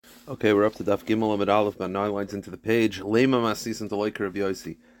Okay, we're up to Daf Gimel Amid Aleph, about 9 lines into the page. Lema Masis into like Rav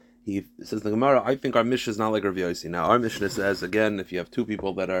Yosi. He says the Gemara, I think our Mishnah is not like Rav Yosi. Now, our Mishnah says, again, if you have two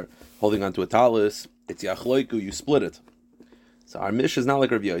people that are holding onto a talis, it's Yachloiku, you split it. So our Mishnah is not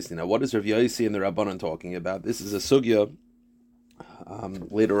like Rav Yosi. Now, what is Rav Yosi and the Rabbanan talking about? This is a sugya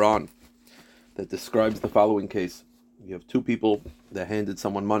later on that describes the following case. You have two people that handed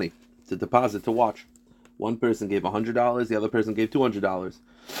someone money to deposit to watch. One person gave $100, the other person gave $200.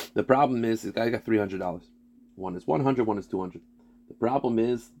 The problem is, this guy got $300. One is $100, one is $200. The problem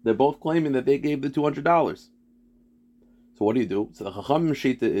is, they're both claiming that they gave the $200. So what do? So the Chachamim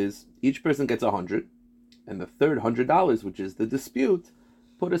Shita is, each person gets $100, and the third $100, which is the dispute,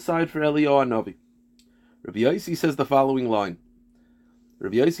 put aside for Eliyahu Hanavi. Rabbi Yosi says the following line.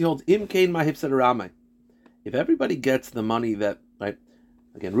 Rabbi Yosi holds, Im kein mahipsed ramai. If everybody gets the money that, right,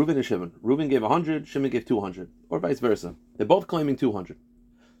 again, Reuven and Shimon. Reuven gave 100, Shimon gave 200, or vice versa. They're both claiming 200.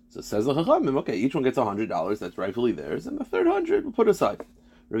 So says the Chachamim, okay, each one gets $100, that's rightfully theirs, and the third 100 we'll put aside.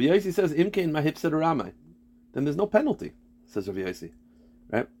 Rabbi Yosi says, Imkein mahipsed ramai. Then there's no penalty, says Rabbi Yosi.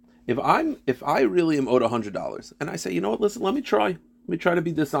 Right? If I really am owed $100, and I say, you know what, listen, let me try to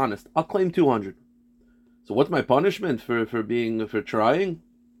be dishonest. I'll claim 200. So what's my punishment for trying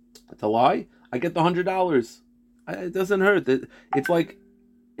to lie? I get the $100. It doesn't hurt.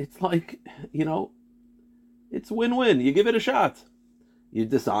 It's like, you know, it's win-win. You give it a shot. You're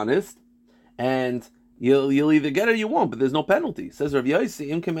dishonest, and you'll either get it or you won't, but there's no penalty. Says Rav Yosi,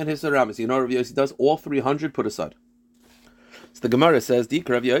 Im kemen hisaramis. You know what Rav Yosi does? All 300 put aside. So the Gemara says, Dik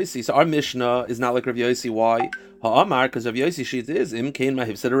Rav Yosi. So our Mishnah is not like Rav Yosi. Why? Ha'amar, because Rav Yosi sheet is Im kein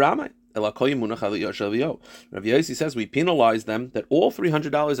mahivsed ramai. Rav Yosi says we penalize them that all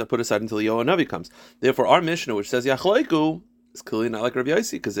 $300 are put aside until Eliyahu Hanavi comes. Therefore, our Mishnah, which says Yachloiku, is clearly not like Rav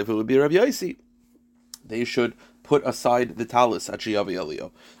Yosi, because if it would be Rav Yosi, they should put aside the talis at Shiyavi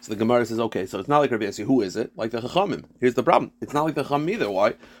Eliyahu. So the Gemara says, okay, so it's not like Rav Yosi. Who is it? Like the Chachamim. Here's the problem. It's not like the Chachamim either.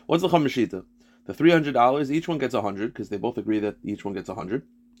 Why? What's the Chachamim Shita? The $300, each one gets 100, because they both agree that each one gets 100.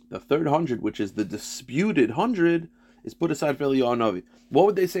 The third 100, which is the disputed 100, is put aside for Eliyahu Hanavi. What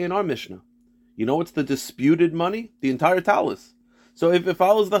would they say in our Mishnah? You know what's the disputed money? The entire talis. So if it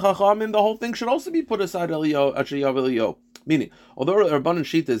follows the Chachamim, the whole thing should also be put aside Eliyahu at Shiyav Eliyahu. Meaning, although Rabbanan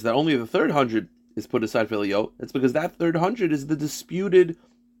Shita is that only the third 100 is put aside for Eliyahu, it's because that third 100 is the disputed,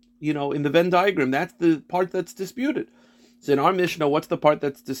 you know, in the Venn diagram, that's the part that's disputed. So in our Mishnah, what's the part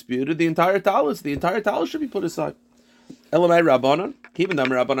that's disputed? The entire talis. The entire talis should be put aside. Elamai Rabbanan, keeping them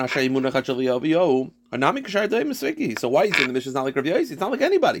Rabbanan Shaimunach at Eliyahu. So why are you saying the Mishnah is not like Rav Yosi? It's not like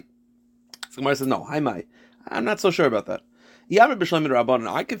anybody. So Gemara says, no, I'm not so sure about that.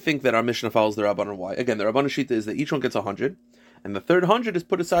 I could think that our Mishnah follows the Rabbanan. Why? Again, the Rabbanan Shita is that each one gets 100, and the third 100 is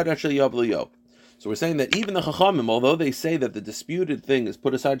put aside at Sheliyav Eliyahu. So we're saying that even the Chachamim, although they say that the disputed thing is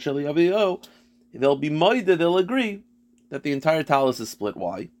put aside Sheliyav Eliyahu, they'll be moida, they'll agree that the entire talis is split.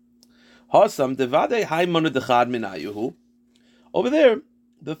 Why? Hasam devade hai mana dechad minayuhu. Over there,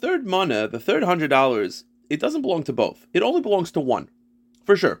 the third mana, the third $100, it doesn't belong to both. It only belongs to one,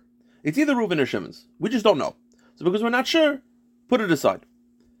 for sure. It's either Reuven or Shimon's. We just don't know. So because we're not sure, put it aside.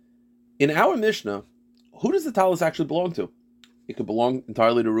 In our Mishnah, who does the talis actually belong to? It could belong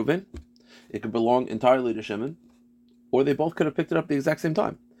entirely to Reuven. It could belong entirely to Shimon. Or they both could have picked it up at the exact same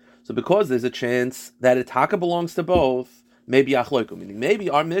time. So because there's a chance that it taka belongs to both, maybe Achloiku, meaning maybe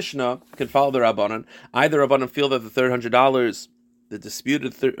our Mishnah can follow the Rabbanan. Either Rabbanan feel that the third $100, the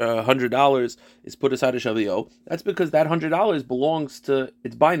disputed $100 is put aside as Shavio. That's because that $100 belongs to,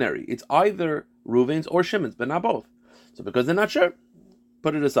 it's binary. It's either Reuven's or Shimon's, but not both. So because they're not sure,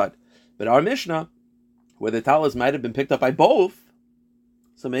 put it aside. But our Mishnah, where the talis might have been picked up by both,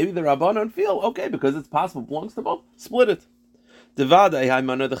 so maybe the Rabbanan feel, okay, because it's possible, it belongs to both, split it. But over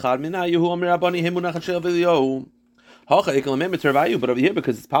here,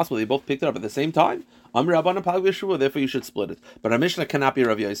 because it's possible they both picked it up at the same time, therefore you should split it. But our Mishnah cannot be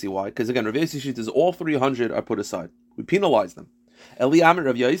Rav Yosi. Why? Because again, Rav Yosi sheet is all 300 are put aside. We penalize them. Eli Amir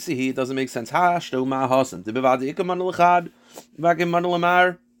Rav Yosi, it doesn't make sense.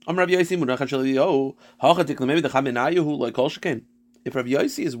 If Rav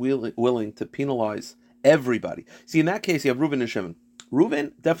Yosi is willing to penalize everybody, see, in that case you have Reuven and Shimon.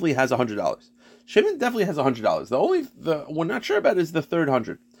 Reuven definitely has $100. Shimon definitely has $100. The we're not sure about is the third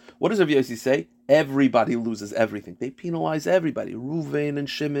 100. What does Rav Yosi say? Everybody loses everything. They penalize everybody. Reuven and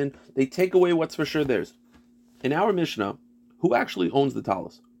Shimon, they take away what's for sure theirs. In our Mishnah, who actually owns the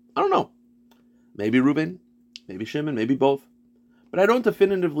talis? I don't know. Maybe Reuven, maybe Shimon, maybe both. But I don't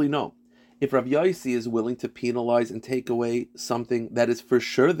definitively know. If Rav Yosi is willing to penalize and take away something that is for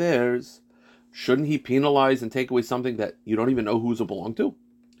sure theirs, shouldn't he penalize and take away something that you don't even know whose it belong to?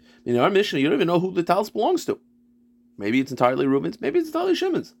 In our Mishnah, you don't even know who the talis belongs to. Maybe it's entirely Reuben's, maybe it's entirely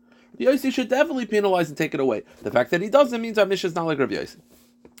Shimon's. Rabbi Yossi should definitely penalize and take it away. The fact that he doesn't means our Mishnah is not like Rabbi Yossi.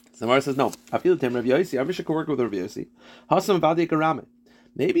 So Gemara says, no, I feel the Rabbi Yossi, our Mishnah can work with Rabbi Yossi. Hasam v'adei karame.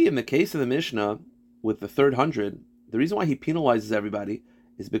 Maybe in the case of the Mishnah, with the third 100, the reason why he penalizes everybody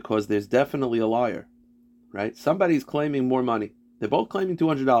is because there's definitely a liar, right? Somebody's claiming more money. They're both claiming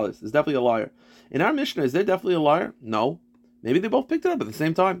 $200. There's definitely a liar. In our Mishnah, is there definitely a liar? No. Maybe they both picked it up at the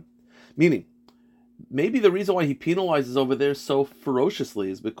same time. Meaning, maybe the reason why he penalizes over there so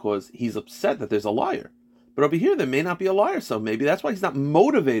ferociously is because he's upset that there's a liar. But over here, there may not be a liar, so maybe that's why he's not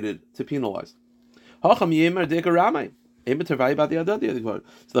motivated to penalize. So the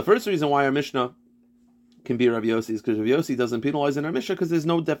first reason why our Mishnah can be Rabbi Yossi is because Rabbi Yossi doesn't penalize in our Mishnah because there's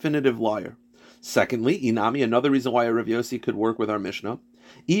no definitive liar. Secondly, Inami, another reason why Rabbi Yossi could work with our Mishnah,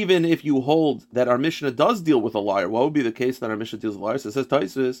 even if you hold that our Mishnah does deal with a liar, what would be the case that our Mishnah deals with a liar? So it says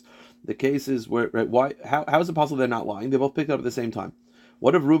Taisus, the case is where, right, why? How is it possible they're not lying? They both picked it up at the same time.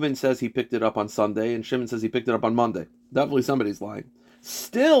 What if Reuben says he picked it up on Sunday and Shimon says he picked it up on Monday? Definitely somebody's lying.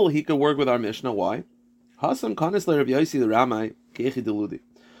 Still, he could work with our Mishnah. Why? Hasam kanis le Rabbi Yossi the Ramai kechi deludi.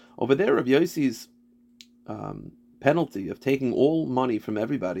 Over there, Rabbi Yossi's penalty of taking all money from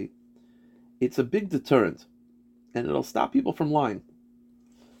everybody, it's a big deterrent, and it'll stop people from lying,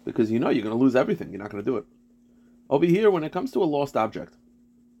 because you know you're going to lose everything. You're not going to do it. Over here, when it comes to a lost object,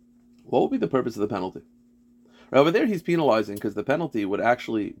 what will be the purpose of the penalty? Right, over there, he's penalizing because the penalty would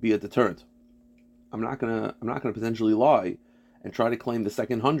actually be a deterrent. I'm not gonna potentially lie and try to claim the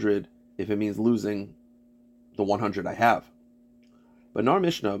second 100 if it means losing the 100 I have. But in our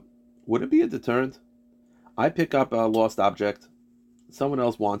Mishnah, would it be a deterrent? I pick up a lost object, someone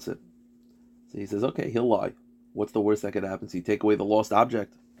else wants it. So he says, okay, he'll lie. What's the worst that could happen? So you take away the lost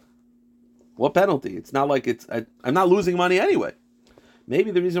object. What penalty? It's not like I'm not losing money anyway.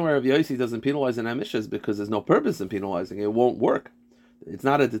 Maybe the reason why Rabbi Yossi doesn't penalize in Amisha is because there's no purpose in penalizing. It won't work. It's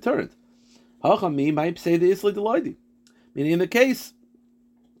not a deterrent. Meaning in the case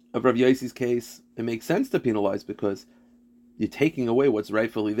of Rabbi Yossi's case, it makes sense to penalize because you're taking away what's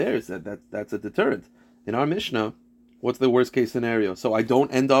rightfully theirs. That's a deterrent. In our Mishnah, what's the worst case scenario? So I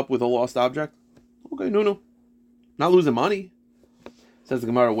don't end up with a lost object? Okay, no. Not losing money. Says the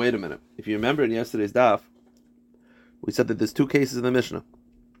Gemara, wait a minute. If you remember in yesterday's daf, we said that there's two cases in the Mishnah.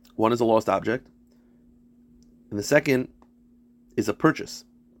 One is a lost object, and the second is a purchase.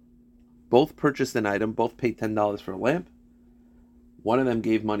 Both purchased an item, both paid $10 for a lamp. One of them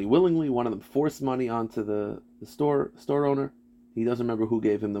gave money willingly, one of them forced money onto the store owner. He doesn't remember who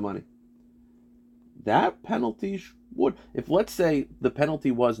gave him the money. That penalty would, if let's say the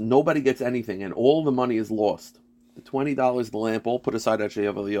penalty was nobody gets anything and all the money is lost, the $20, the lamp, all put aside at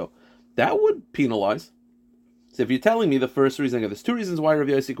Sheyav Elio, that would penalize. So if you're telling me the first reason, there's two reasons why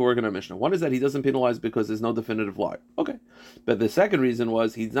Rabbi Yossi can work in our Mishnah. One is that he doesn't penalize because there's no definitive lie. Okay. But the second reason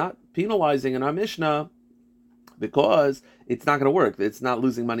was he's not penalizing in our Mishnah because it's not going to work. It's not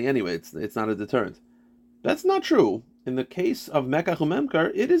losing money anyway. It's not a deterrent. That's not true. In the case of Mekach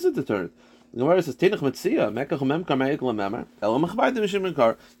Umemkar, it is a deterrent. The Gemara says, Metziah, Mekach Umemkar Me'ek L'Memar, Elo Mechvaydim Mishim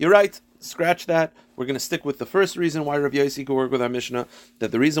Menkar. You're right. Scratch that. We're going to stick with the first reason why Rabbi Yossi can work with our Mishnah,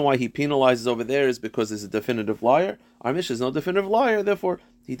 that the reason why he penalizes over there is because there's a definitive liar. Our Mishnah is no definitive liar, therefore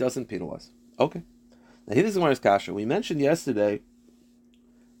he doesn't penalize. Okay. Now here is the Gemara's kasha. We mentioned yesterday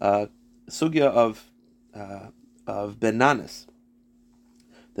sugya of benanis,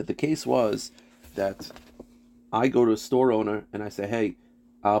 that the case was that I go to a store owner and I say, hey,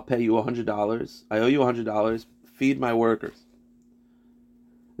 I'll pay you $100. I owe you $100. Feed my workers.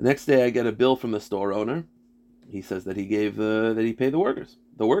 The next day I get a bill from the store owner. He says that he paid the workers.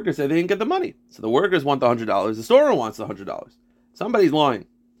 The workers say they didn't get the money. So the workers want the $100. The store owner wants the $100. Somebody's lying.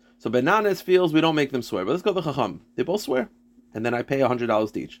 So Benanes feels we don't make them swear. But let's go to the Chacham. They both swear. And then I pay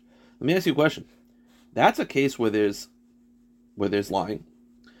 $100 to each. Let me ask you a question. That's a case where there's lying.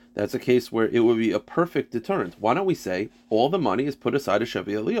 That's a case where it would be a perfect deterrent. Why don't we say all the money is put aside as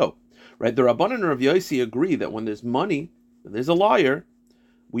Shevi Elio? Right? The Rabbanan and Rav Yossi agree that when there's money, when there's a liar,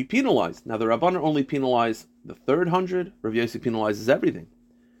 we penalize. Now the Rabbanan only penalize the third 100. Rav Yossi penalizes everything.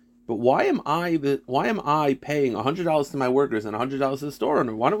 But why am I paying $100 to my workers and $100 to the store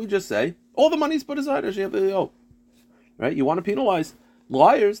owner? Why don't we just say all the money is put aside as Shevi Elio? Right? You want to penalize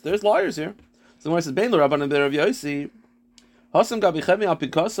liars? There's liars here. So when I says Bein Rabbanan and Rav Yossi. The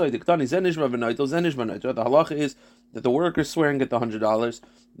halacha is that the workers swear and get the $100.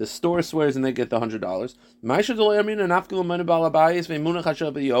 The store swears and they get the $100.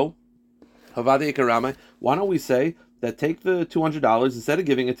 Why don't we say that take the $200 instead of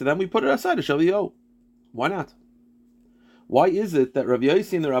giving it to them, we put it aside to show the Why not? Why is it that Rabbi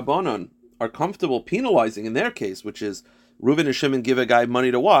Yossi and the Rabbanon are comfortable penalizing in their case, which is Reuven and Shimon give a guy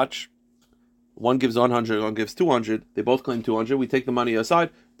money to watch, one gives 100, one gives 200, they both claim 200, we take the money aside,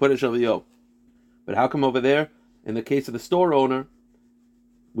 put it Shavio. But how come over there, in the case of the store owner,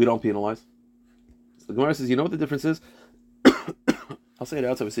 we don't penalize? So the Gemara says, you know what the difference is? I'll say it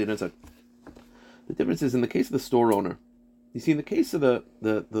outside, we see it inside. The difference is in the case of the store owner. You see, in the case of the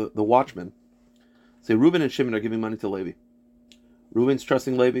watchman, say Reuven and Shimon are giving money to Levi. Reuven's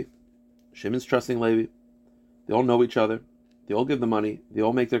trusting Levi. Shimon's trusting Levi. They all know each other. They all give the money. They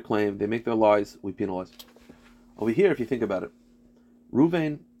all make their claim. They make their lies. We penalize. Over here, if you think about it,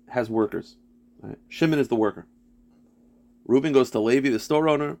 Reuven has workers. Right? Shimon is the worker. Reuven goes to Levi, the store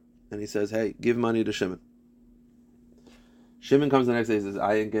owner, and he says, hey, give money to Shimon. Shimon comes the next day and says,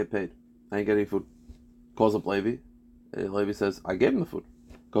 I ain't get paid. I ain't getting food. Calls up Levi. Levi says, I gave him the food.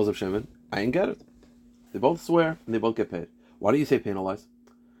 Calls up Shimon. I ain't get it. They both swear and they both get paid. Why do you say penalize?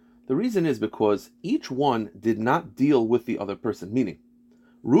 The reason is because each one did not deal with the other person. Meaning,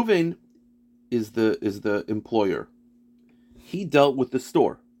 Reuven is the employer. He dealt with the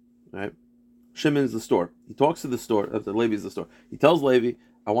store, right? Shimon is the store. He talks to the store. Levi is the store. He tells Levi,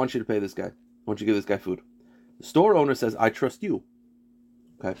 I want you to pay this guy. I want you to give this guy food. The store owner says, I trust you.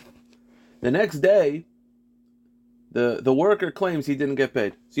 Okay. The next day, the worker claims he didn't get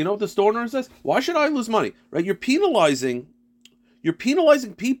paid. So you know what the store owner says? Why should I lose money? Right? You're penalizing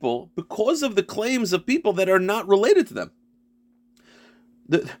people because of the claims of people that are not related to them.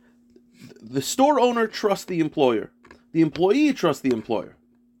 The store owner trusts the employer. The employee trusts the employer.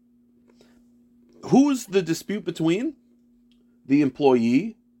 Who's the dispute between? The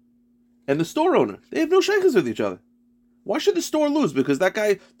employee and the store owner. They have no shaykhs with each other. Why should the store lose? Because that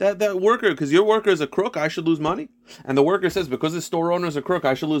guy, that worker, because your worker is a crook, I should lose money? And the worker says, because the store owner is a crook,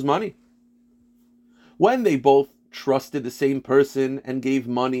 I should lose money? When they both trusted the same person and gave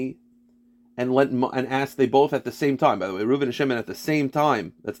money and asked, they both at the same time, by the way, Reuven and Shimon at the same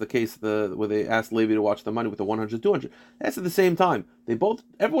time, that's the case where they asked Levi to watch the money with the 100, 200, that's at the same time.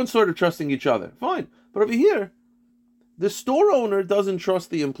 Everyone's sort of trusting each other. Fine. But over here, the store owner doesn't trust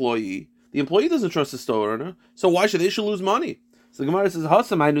the employee doesn't trust the store owner, so why should they lose money? So the Gemara says,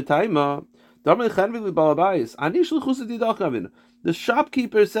 the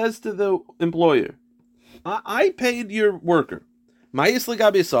shopkeeper says to the employer, I paid your worker.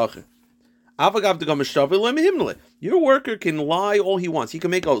 Your worker can lie all he wants. He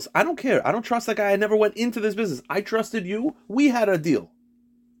can make oaths. I don't care. I don't trust that guy. I never went into this business. I trusted you. We had a deal.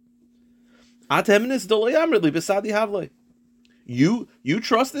 You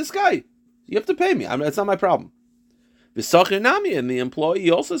trust this guy. You have to pay me. That's not my problem. And the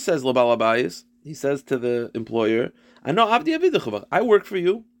employee also says, he says to the employer, I work for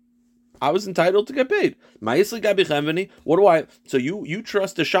you. I was entitled to get paid. What do I? So you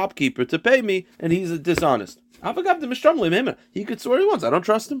trust the shopkeeper to pay me, and he's dishonest. He could swear he wants. I don't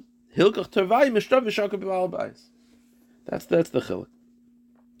trust him. That's the chiluk.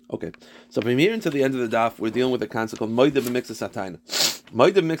 Okay, so from here until the end of the daf, we're dealing with a concept called moide b'mikzas hatayna.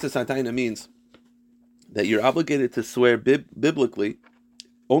 Moide b'mikzas hatayna means that you're obligated to swear biblically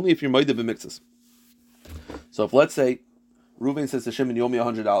only if you're moide b'mikzas. So if, let's say, Reuven says to Shimon, you owe me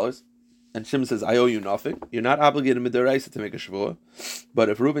 $100, and Shimon says, I owe you nothing, you're not obligated mid'oraisa to make a shvuah. But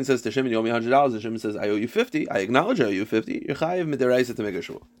if Reuven says to Shimon, you owe me $100, and Shimon says, I owe you 50, I acknowledge I owe you 50, you're chayiv mid'oraisa to make a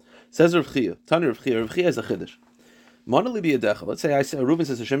shvuah. Says Rav Chia, Tani Rav Chia is a chiddush. Let's say Reuven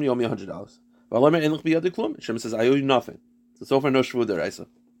says to Shimon, you owe me $100. Shimon says, I owe you nothing. So far, no shvuah deraisa.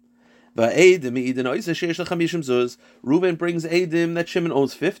 Reuven brings Eidim that Shimon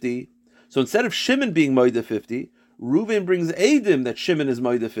owes 50. So instead of Shimon being moida 50, Reuven brings Eidim that Shimon is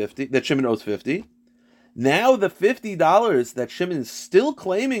moida 50, that Shimon owes 50. Now the $50 that Shimon is still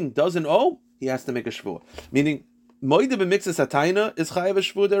claiming doesn't owe, he has to make a shvuah. Meaning, moida b'mikzas hatayna is chayav a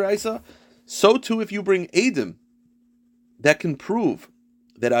shvuah deraisa. So too, if you bring Eidim that can prove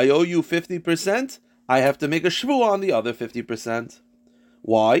that I owe you 50%, I have to make a shvuah on the other 50%.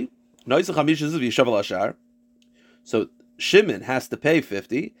 Why? So Shimon has to pay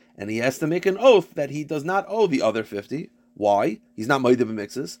 50, and he has to make an oath that he does not owe the other 50. Why? He's not moed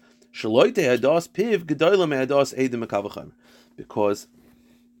b'mikzas. Because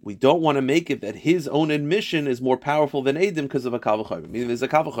we don't want to make it that his own admission is more powerful than Eidim because of a kal v'chomer. Meaning there's a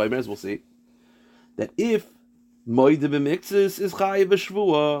kal v'chomer, as we'll see, that if moed b'mikzas is chayiv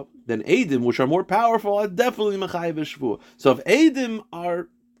v'shvuah, then Eidim, which are more powerful, are definitely mechayiv v'shvuah. So if Eidim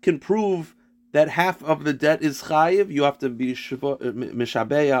can prove that half of the debt is chayiv, you have to be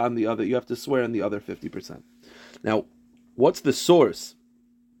mishabeya on the other. You have to swear on the other 50%. Now, what's the source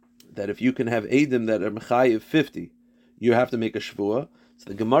that if you can have Eidim that are mechayiv 50, you have to make a shvuah. So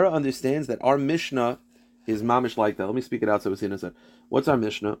the Gemara understands that our Mishnah is mamish like that. Let me speak it out so we see it. What's our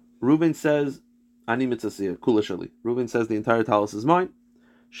Mishnah? Reuven says, Ani Metziah, kula shali. Reuven says the entire talus is mine.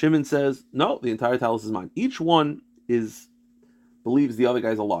 Shimon says, no, the entire talus is mine. Each one believes the other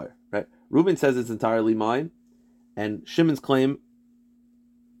guy's a liar, right? Reuven says it's entirely mine, and Shimon's claim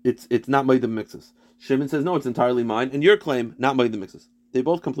it's not made the mixes. Shimon says, no, it's entirely mine, and your claim, not made the mixes. They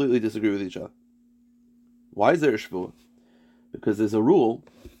both completely disagree with each other. Why is there a shvuah? Because there's a rule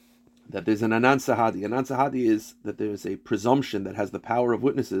that there's an anan sahadi. Anan sahadi is that there's a presumption that has the power of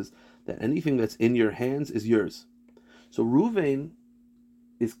witnesses that anything that's in your hands is yours. So Reuven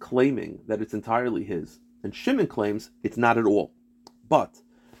is claiming that it's entirely his, and Shimon claims it's not at all. But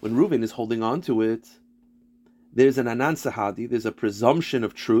when Reuven is holding on to it, there's an anan sahadi, there's a presumption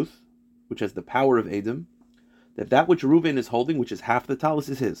of truth, which has the power of Edom, that which Reuven is holding, which is half the talus,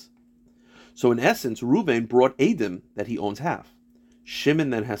 is his. So in essence, Reuven brought Edom that he owns half. Shimon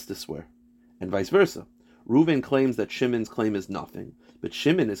then has to swear, and vice versa. Reuven claims that Shimon's claim is nothing, but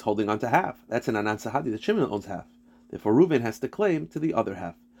Shimon is holding on to half. That's an anan sahadi, that Shimon owns half. Therefore, Reuven has to claim to the other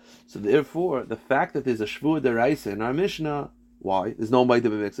half. So therefore, the fact that there's a shvuah deraisa in our Mishnah, why? There's no ma'ida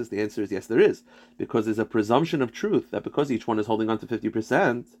b'mixus. The answer is yes, there is. Because there's a presumption of truth that because each one is holding on to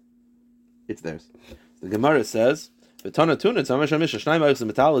 50%, it's theirs. The Gemara says, "V'tana tuna tzamash hamisha shnayim ayus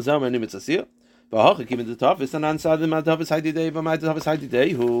metal azam ani mitzasiyah v'hacha kimin t'tafis anan sadim matafis haydidei v'matafis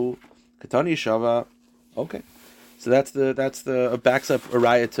haydidei hu katani shava." Okay, so that's the backs up a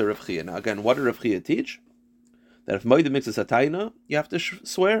raya to Rav Chia. Now again, what did Rav Chia teach? That if ma'ida mixes hatayna, you have to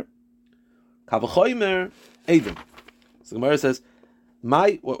swear. Kavachoymer Edom. So the Gemara says,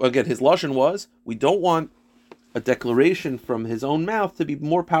 again, his lashon was, we don't want a declaration from his own mouth to be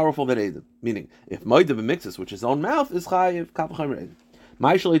more powerful than Edom. Meaning, if ma'ida b'mixus, which his own mouth is chayiv, kavachoymer Edom.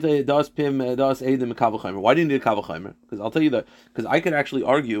 Why do you need a kavachoymer? Because I'll tell you that, because I could actually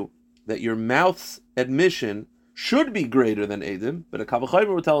argue that your mouth's admission should be greater than Edom, but a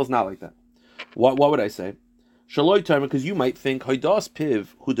kavachoymer would tell us not like that. What would I say? Shaloi Tarma, because you might think Haidas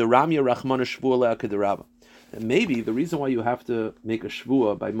Piv Hudaramya Rachmana Shvuah Kedaraba. And maybe the reason why you have to make a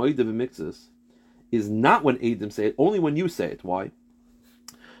shvuah by Ma'ida V'Mixus is not when Edom say it, only when you say it. Why?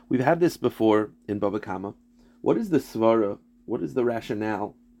 We've had this before in Baba Kama. What is the svara? What is the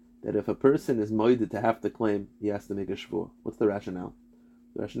rationale that if a person is Ma'ida to have to claim, he has to make a shvuah? What's the rationale?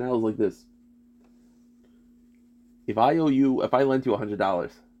 The rationale is like this. If I lend you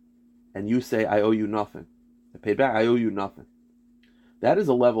 $100 and you say I owe you nothing, I paid back, I owe you nothing. That is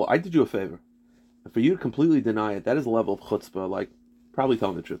a level, I did you a favor. And for you to completely deny it, that is a level of chutzpah, like probably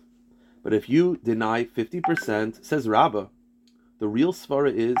telling the truth. But if you deny 50%, says Rabbi, the real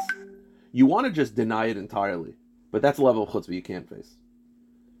svara is, you want to just deny it entirely. But that's a level of chutzpah you can't face.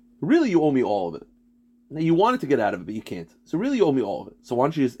 Really, you owe me all of it. Now, you wanted to get out of it, but you can't. So really, you owe me all of it. So why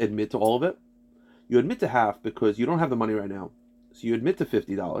don't you just admit to all of it? You admit to half because you don't have the money right now. So you admit to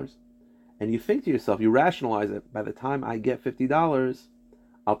 $50. And you think to yourself, you rationalize it, by the time I get $50,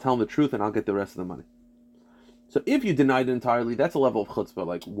 I'll tell him the truth and I'll get the rest of the money. So if you denied it entirely, that's a level of chutzpah,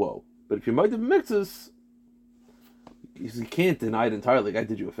 like, whoa. But if you're ma'ida b'mixus, you can't deny it entirely, like I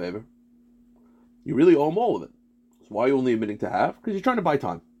did you a favor. You really owe him all of it. So why are you only admitting to half? Because you're trying to buy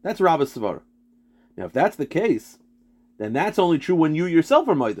time. That's Rabba's svara. Now if that's the case, then that's only true when you yourself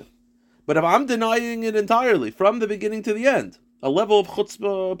are ma'ida. But if I'm denying it entirely, from the beginning to the end, a level of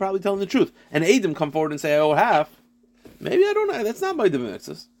chutzpah, probably telling the truth, and Edom come forward and say, I owe half, maybe I don't know, that's not ma'ida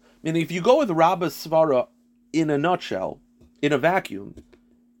b'mixus. Meaning, if you go with Rabba's svara in a nutshell, in a vacuum,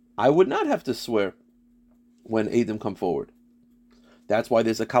 I would not have to swear when Edom come forward. That's why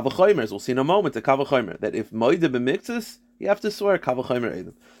there's a kavachoymer, as we'll see in a moment, a kavachoymer, that if ma'ida b'mixus, you have to swear kavachoymer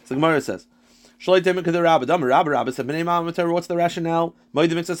Edom. So Gemara says, Rabbi said, what's the rationale?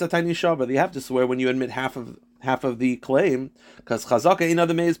 Ma'ida b'mixus atayni shava. You have to swear when you admit half of the claim, because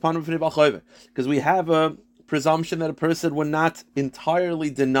we have a presumption that a person would not entirely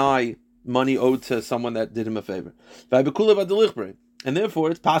deny money owed to someone that did him a favor. And therefore,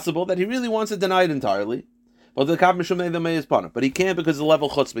 it's possible that he really wants to deny it entirely. But he can't because the level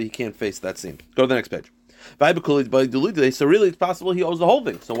chutzpah, he can't face that scene. Go to the next page. So really, it's possible he owes the whole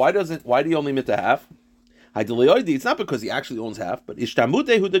thing. So why do you only admit to half? It's not because he actually owns half, but he's trying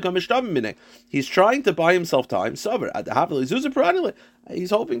to buy himself time. He's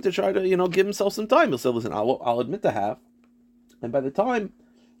hoping to try to, give himself some time. He'll say, listen, I'll admit to half, and by the time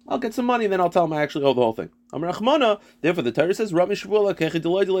I'll get some money, then I'll tell him I actually owe the whole thing. Therefore, the Torah says,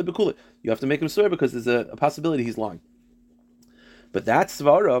 you have to make him swear because there's a possibility he's lying. But that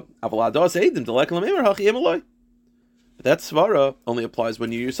svara, but that svara only applies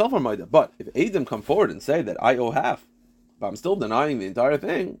when you yourself are ma'ida. But if Edom come forward and say that I owe half, but I'm still denying the entire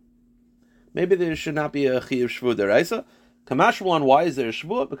thing, maybe there should not be a chiyuv shvu deraisa. Kamashal on why is there a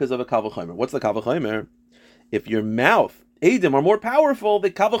shvu? Because of a kal v'chomer. What's the kal v'chomer? If your mouth, Edim, are more powerful, the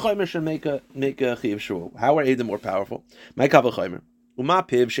kal v'chomer should make a chiyuv shvu. How are Edim more powerful? My kal v'chomer.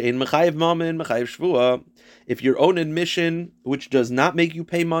 If your own admission, which does not make you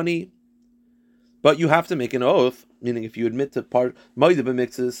pay money, but you have to make an oath, meaning if you admit to part moide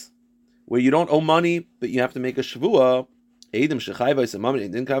b'mixes, where you don't owe money, but you have to make a shvua, then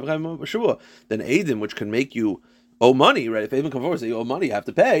Edim, which can make you owe money, right? If Edim comes forward and say you owe money, you have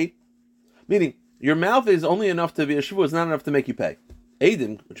to pay. Meaning, your mouth is only enough to be a shvua, it's not enough to make you pay.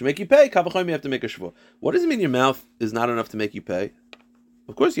 Edim, which make you pay, kavachayim, you have to make a shvua. What does it mean your mouth is not enough to make you pay?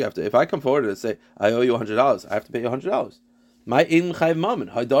 Of course you have to. If I come forward and say, I owe you $100, I have to pay you $100. My Edim chayv mammon,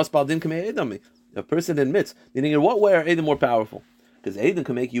 haidas baldin kamei edami. A person admits, meaning in what way are Edim more powerful? Because Edim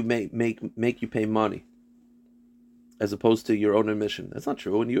can make you make you pay money, as opposed to your own admission. That's not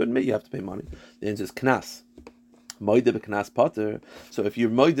true. When you admit you have to pay money, the answer is knas. Moide b'knas pater. So if you're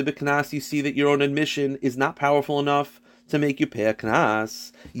moide b'knas, you see that your own admission is not powerful enough to make you pay a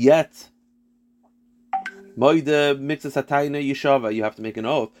knas. Yet, moide mixes hatayna yishava, you have to make an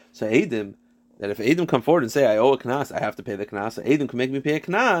oath. So Edim, that if Edim come forward and say, I owe a knas, I have to pay the knas. So Edim can make me pay a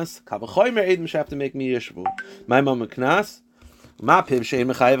knas. Kavachoymer Edim should have to make me yeshvu. My mom a knas. Ma piv shein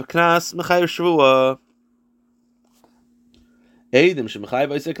mechayev knas, mechayev shvua. Edim shemechayev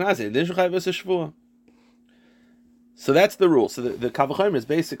oiseh knas, Edim shemechayev oiseh shvua. So that's the rule. So the kavachoymer is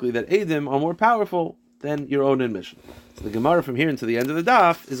basically that Edim are more powerful than your own admission. So the Gemara from here into the end of the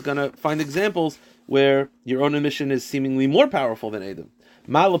daf is going to find examples where your own admission is seemingly more powerful than Edim.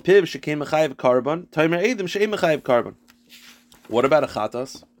 Malapiv shekem mechayev karban, timer Edim sheim mechayev karban. What about a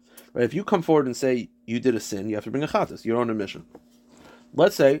chatas? Right, if you come forward and say you did a sin, you have to bring a chatas, your own admission.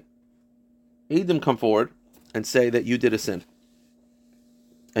 Let's say Edim come forward and say that you did a sin,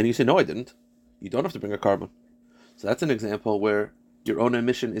 and you say no, I didn't. You don't have to bring a karban. So that's an example where your own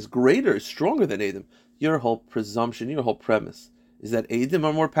admission is greater, is stronger than Edim. Your whole presumption, your whole premise is that Edim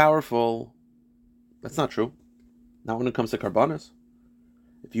are more powerful. That's not true. Not when it comes to karbanas.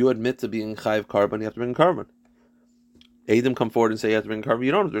 If you admit to being chayiv karban, you have to bring a karban. Edim come forward and say you have to bring a karban,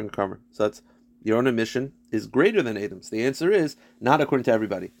 you don't have to bring a karban. So that's your own admission is greater than Edim's. The answer is not according to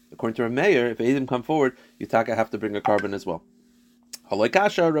everybody. According to a mayor, if Edim come forward, you have to bring a karban as well. Rav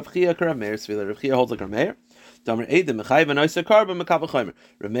Chia holds like a mayor. Rav Meir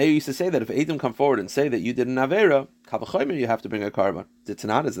used to say that if Edim come forward and say that you did an avera, kavachomer, you have to bring a karban. The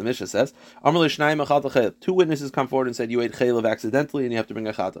Tanat, as the Mishnah says, 2 witnesses come forward and said you ate chaylev accidentally and you have to bring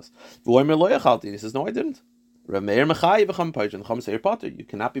a chatas. He says, no, I didn't. Rav Meir mechayev v'cham payjan, cham seir pater. You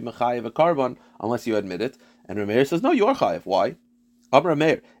cannot be mechayev a karban unless you admit it. And Rav Meir says, no, you are chayev. Why? Rav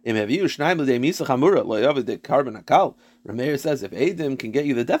Meir says if Edim can get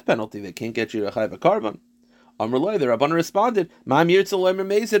you the death penalty, they can't get you a chayev a karban. The Rabbanan responded, the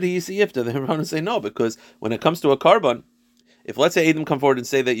Rabbanan say no, because when it comes to a karban, if let's say Edim come forward and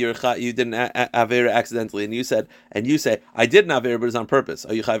say that you did an avera accidentally, and you say I did an avera but it's on purpose,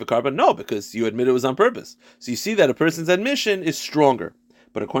 are you chayiv a karban? No, because you admit it was on purpose. So you see that a person's admission is stronger.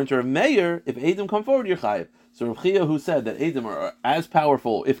 But according to Rav Meir, if Edim come forward, you're chayiv. So Rav Chia, who said that Edim are as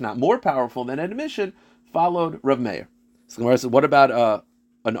powerful, if not more powerful than admission, followed Rav Meir. So the Gemara says, what about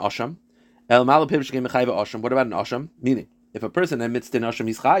an asham? What about an asham? Meaning, if a person admits to an asham,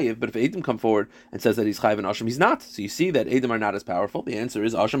 he's chayiv, but if Edim come forward and says that he's chayiv an asham, he's not. So you see that Edim are not as powerful. The answer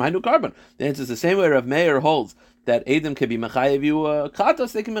is asham hainu karban. The answer is the same way Rav Meir holds that Edim can be mechayiv you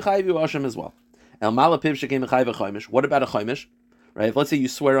chatos, they can mechayiv you asham as well. What about a chaimish? Right? If let's say you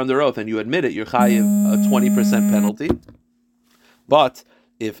swear under oath and you admit it, you're chayiv a 20% penalty. But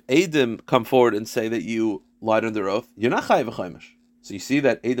if Edim come forward and say that you lied under oath, you're not chayiv a chaimish. So you see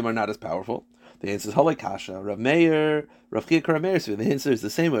that Edim are not as powerful. The answer is halay kasha. Rav Meir, Rav Chia Rav Meir. So the answer is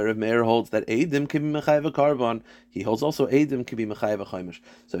the same way. Rav Meir holds that Edim can be mechayev a karban. He holds also Edim can be mechayev a chaimish.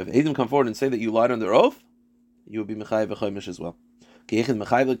 So if Edim come forward and say that you lied under oath, you will be mechayev a chaimish as well.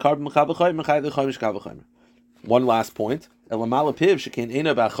 One last point. Ooh,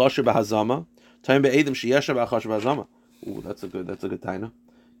 that's a good taina.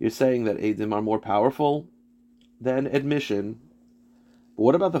 You're saying that Edim are more powerful than admission. But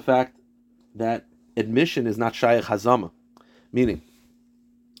what about the fact that admission is not shayach hazama? Meaning,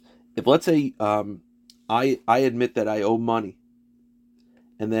 if let's say I admit that I owe money,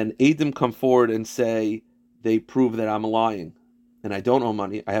 and then Edim come forward and say they prove that I'm lying, and I don't owe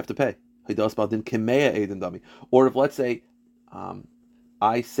money, I have to pay. Or if let's say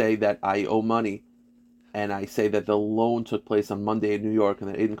I say that I owe money, and I say that the loan took place on Monday in New York, and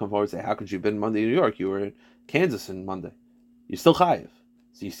then Edim come forward and say, how could you have been Monday in New York? You were in Kansas on Monday. you're still chayiv.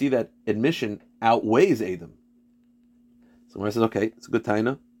 So you see that admission outweighs Edom. So Gemara says, okay, it's a good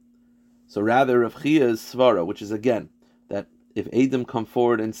taina. So rather, Rav Chia's svara, which is again, that if Edom come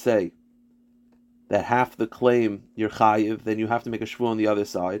forward and say that half the claim you're chayiv, then you have to make a shvu on the other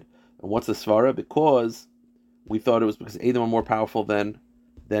side. And what's the svara? Because we thought it was because Edom are more powerful than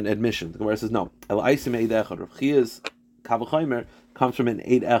admission. The Gemara says no. El aisim eid echad. Rav Chia's kavachomer comes from an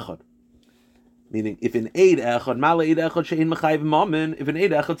eid echad, meaning if an eid echad mala eid echad she'in mechayiv mammon. If an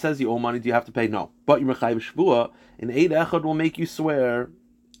eid echad says you owe money, do you have to pay? No, but you're mechayiv shvua. An eid echad will make you swear.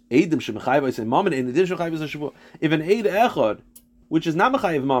 Eidim shemechayiv I say mammon. In addition, mechayiv is a shvua. If an eid echad, which is not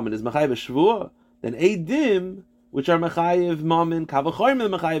mechayiv mammon, is mechayiv shvua, then eidim, which are mechayiv mammon, kavachomer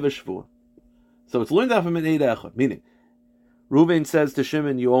mechayiv shvua. So it's learned out from an eid echad, meaning Reuven says to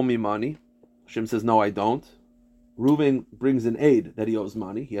Shimon, you owe me money. Shimon says, no, I don't. Reuven brings an aid that he owes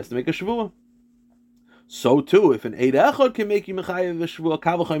money. He has to make a shvuah. So too, if an aid echad can make you mechayev a shvuah,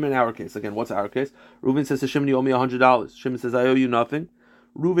 kavachomer in our case. Again, what's our case? Reuven says to Shimon, you owe me $100. Shimon says, I owe you nothing.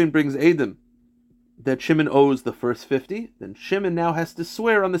 Reuven brings aidim that Shimon owes the first 50. Then Shimon now has to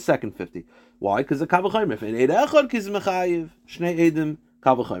swear on the second 50. Why? Because the kavachomer. If an aid echad kiz mechayev, shnei aidim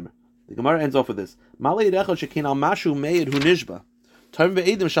kavachomer. The Gemara ends off with this. The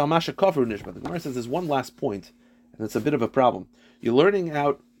Gemara says there's one last point, and it's a bit of a problem. You're learning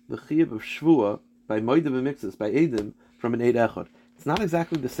out the chiyuv of shvua by moedim v'mixes, by edim, from an eid echad. It's not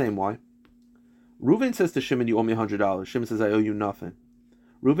exactly the same. Why? Reuven says to Shimon, you owe me $100. Shimon says, I owe you nothing.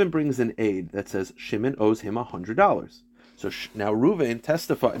 Reuven brings an aid that says Shimon owes him $100. So now Reuven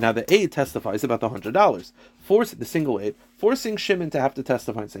the aid testifies about the $100. Force the single aid, forcing Shimon to have to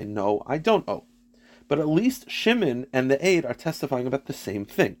testify and say, no, I don't owe. But at least Shimon and the aid are testifying about the same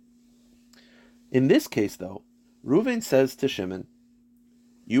thing. In this case, though, Reuven says to Shimon,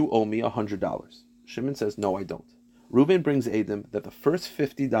 you owe me $100. Shimon says, no, I don't. Reuven brings aidim that the first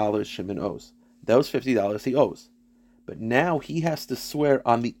 $50 Shimon owes. Those $50 he owes. But now he has to swear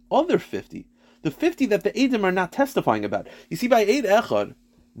on the other 50. The 50 that the Eidim are not testifying about. You see, by Eid Echad,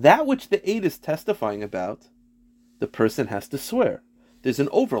 that which the Eid is testifying about, the person has to swear. There's an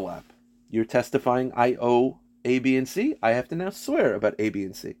overlap. You're testifying, I owe A, B, and C. I have to now swear about A, B,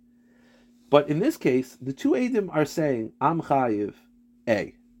 and C. But in this case, the two Eidim are saying, Am Chayiv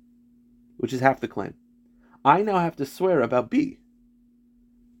A, which is half the claim. I now have to swear about B.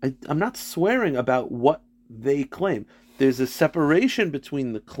 I'm not swearing about what they claim. There's a separation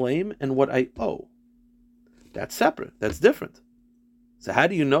between the claim and what I owe. That's separate. That's different. So how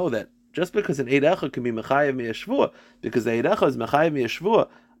do you know that just because an Eid Echad can be Mechayev Miyashvua, because the Eid Echad is Mechayev Miyashvua,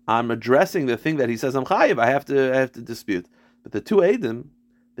 I'm addressing the thing that he says I'm Chayev, I have to dispute. But the two Eidim,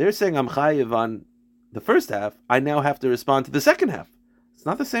 they're saying I'm Chayev on the first half, I now have to respond to the second half. It's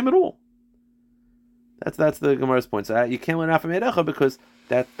not the same at all. That's the Gemara's point. So you can't learn out from Eid Echad because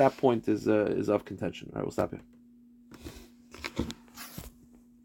that point is of contention. All right, we'll stop here.